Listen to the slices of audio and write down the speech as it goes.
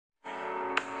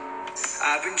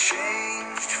I've been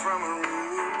changed from a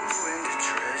ruin to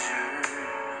treasure.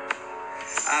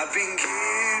 I've been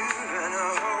given a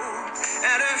hope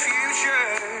and a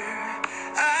future.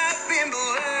 I've been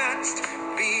blessed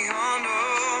beyond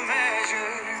all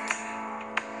measure.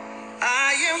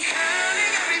 I am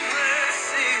counting every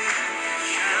blessing,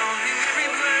 counting every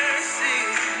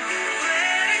blessing,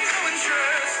 letting go and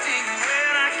trusting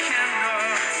when I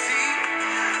cannot see.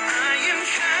 I am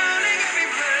counting every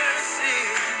blessing,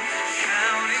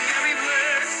 counting every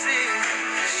blessing.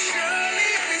 Surely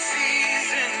every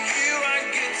season you are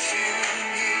good to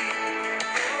me.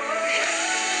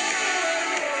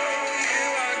 You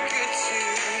are good to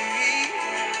me.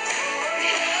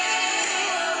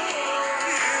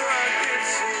 You are good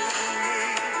to me.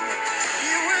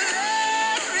 You were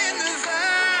there in the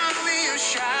valley of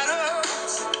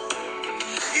shadows.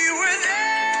 You were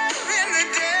there in the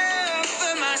depth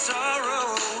of my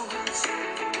sorrows.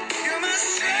 You're my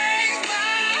strength,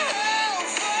 my hope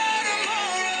for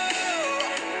tomorrow.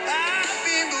 I've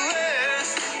been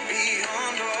blessed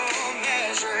beyond all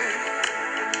measure.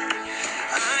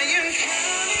 I am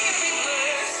counting every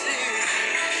blessing,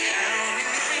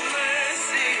 counting every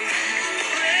blessing,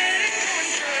 letting go and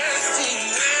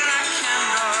trusting when I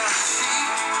cannot see.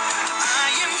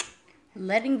 I am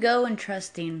Letting go and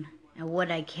trusting at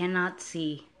what I cannot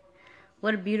see.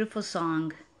 What a beautiful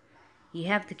song. You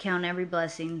have to count every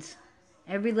blessings,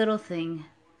 every little thing,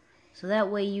 so that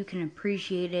way you can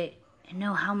appreciate it and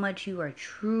know how much you are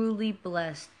truly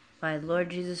blessed by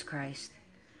Lord Jesus Christ.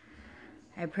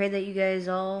 I pray that you guys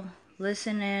all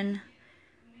listen in.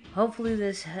 Hopefully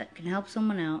this can help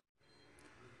someone out.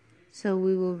 So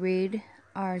we will read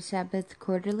our Sabbath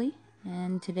quarterly,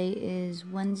 and today is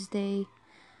Wednesday,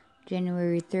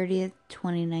 January 30th,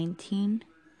 2019.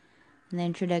 And the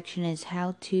introduction is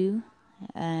how to,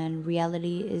 and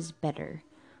reality is better.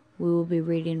 We will be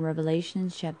reading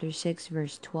Revelations chapter 6,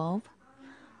 verse 12.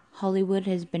 Hollywood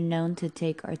has been known to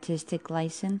take artistic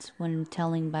license when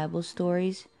telling Bible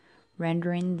stories,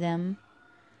 rendering them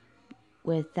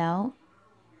without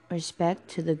respect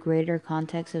to the greater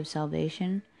context of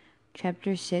salvation.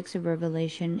 Chapter 6 of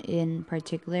Revelation in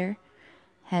particular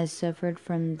has suffered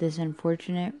from this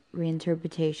unfortunate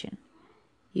reinterpretation.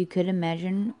 You could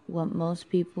imagine what most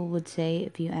people would say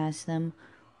if you asked them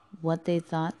what they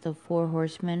thought the four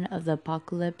horsemen of the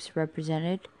apocalypse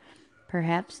represented.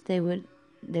 Perhaps they would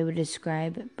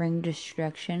describe bring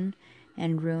destruction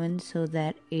and ruin so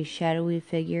that a shadowy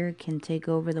figure can take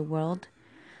over the world.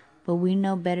 But we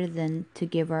know better than to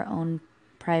give our own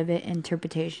private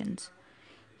interpretations.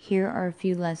 Here are a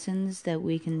few lessons that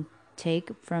we can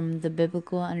take from the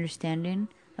biblical understanding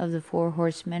of the four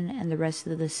horsemen and the rest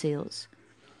of the seals.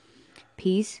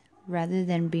 Peace, rather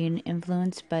than being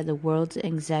influenced by the world's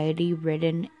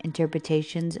anxiety-ridden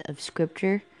interpretations of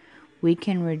Scripture, we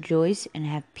can rejoice and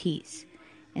have peace.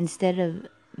 Instead of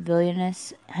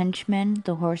villainous henchmen,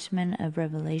 the horsemen of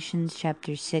Revelation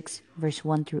chapter 6, verse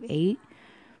 1 through 8,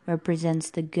 represents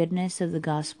the goodness of the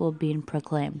gospel being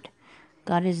proclaimed.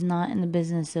 God is not in the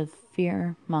business of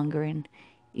fear-mongering.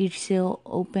 Each seal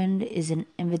opened is an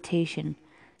invitation.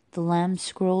 The Lamb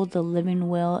scroll, the living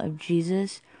will of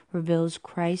Jesus, reveals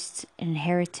Christ's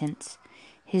inheritance,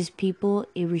 his people,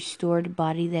 a restored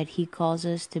body that he calls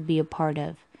us to be a part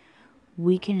of.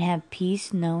 We can have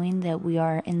peace knowing that we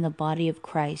are in the body of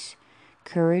Christ.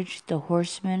 Courage, the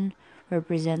horsemen,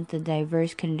 represent the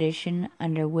diverse condition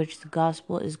under which the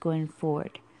gospel is going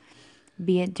forward,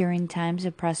 be it during times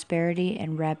of prosperity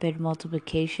and rapid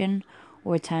multiplication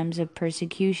or times of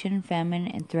persecution, famine,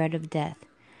 and threat of death.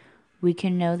 We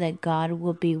can know that God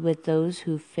will be with those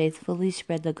who faithfully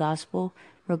spread the gospel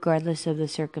regardless of the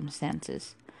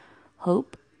circumstances.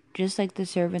 Hope, just like the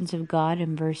servants of God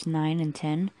in verse 9 and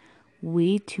 10,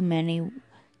 we too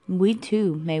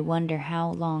may wonder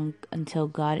how long until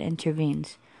God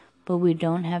intervenes, but we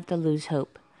don't have to lose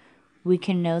hope. We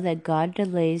can know that God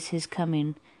delays his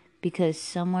coming because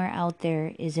somewhere out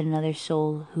there is another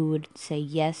soul who would say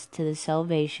yes to the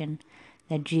salvation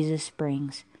that Jesus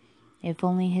brings. If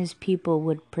only his people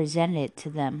would present it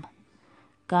to them.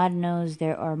 God knows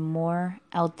there are more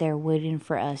out there waiting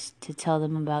for us to tell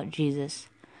them about Jesus.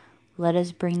 Let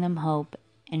us bring them hope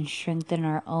and strengthen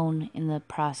our own in the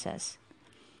process.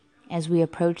 As we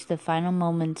approach the final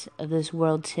moments of this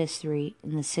world's history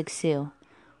in the sixth seal,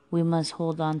 we must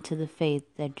hold on to the faith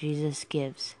that Jesus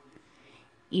gives.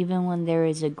 Even when there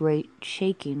is a great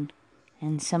shaking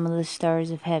and some of the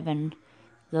stars of heaven,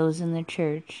 those in the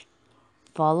church,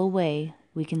 fall away,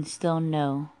 we can still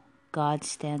know God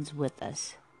stands with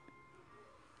us.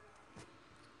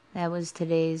 That was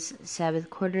today's Sabbath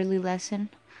quarterly lesson.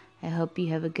 I hope you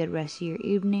have a good rest of your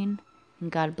evening,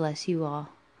 and God bless you all.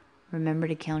 Remember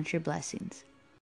to count your blessings.